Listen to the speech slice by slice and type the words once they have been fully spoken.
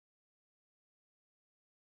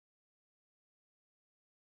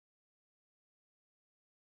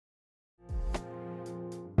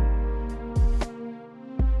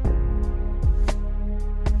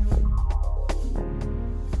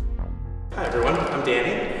everyone, I'm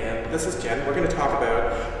Danny, and this is Jen. We're going to talk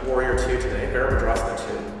about Warrior 2 today, Virabhadrasana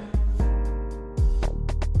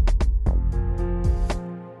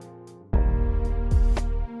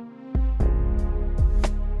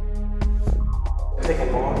 2. Take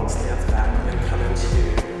a long stance back and come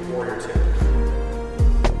into Warrior 2.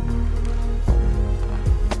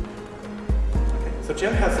 Okay, so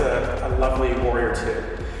Jen has a lovely Warrior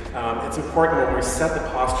 2. It's important when we set the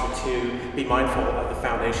posture to be mindful of the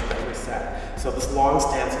foundation that we set. So this long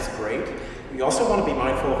stance is great. We also want to be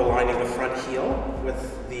mindful of aligning the front heel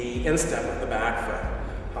with the instep of the back foot.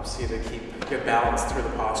 Helps you to keep good balance through the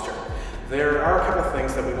posture. There are a couple of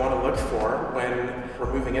things that we want to look for when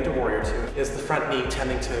we're moving into Warrior 2, is the front knee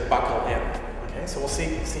tending to buckle in. Okay, so we'll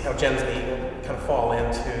see how Jen's knee will kind of fall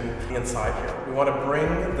into the inside here. We want to bring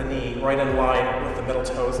the knee right in line with the middle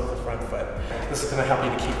toes of the front foot. This is going to help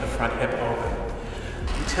you to keep the front hip open.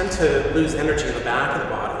 You tend to lose energy in the back of the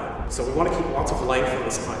body, so we want to keep lots of length in the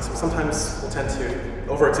spine. So sometimes we'll tend to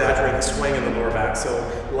over-exaggerate the swing in the lower back, so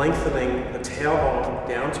lengthening the tailbone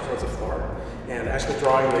down towards the floor and actually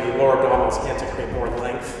drawing the lower abdominals in to create more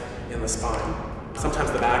length in the spine. Sometimes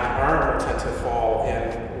the back arm will tend to fall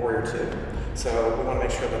in Warrior 2. So we want to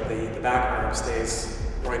make sure that the back arm stays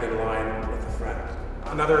right in line with the front.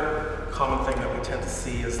 Another common thing that we tend to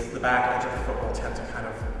see is the back edge of the foot will tend to kind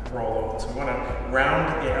of roll over. So we want to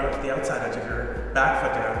round the outside edge of your back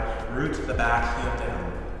foot down, root the back heel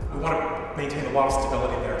down. We want to maintain a lot of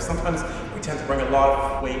stability there. Sometimes we tend to bring a lot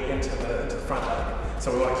of weight into the front leg.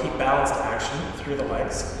 So we want to keep balanced action through the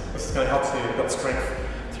legs. This is going to help to build strength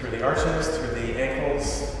through the arches, through the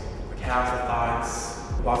ankles, the calves, the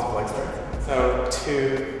thighs, lots of leg strength. So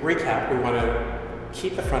to recap, we want to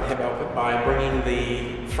keep the front hip open by bringing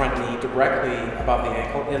the front knee directly above the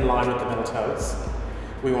ankle in line with the middle toes.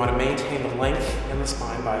 We want to maintain the length in the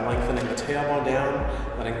spine by lengthening the tailbone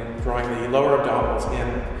down, drawing the lower abdominals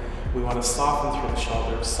in. We want to soften through the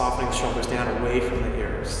shoulders, softening the shoulders down away from the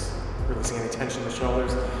ears, releasing any tension in the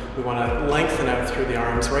shoulders. We want to lengthen out through the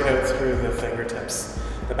arms, right out through the fingertips.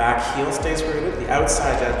 The back heel stays rooted, the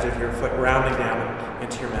outside edge of your foot rounding down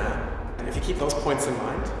into your mat. And if you keep those points in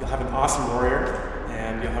mind, you'll have an awesome warrior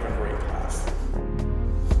and you'll have a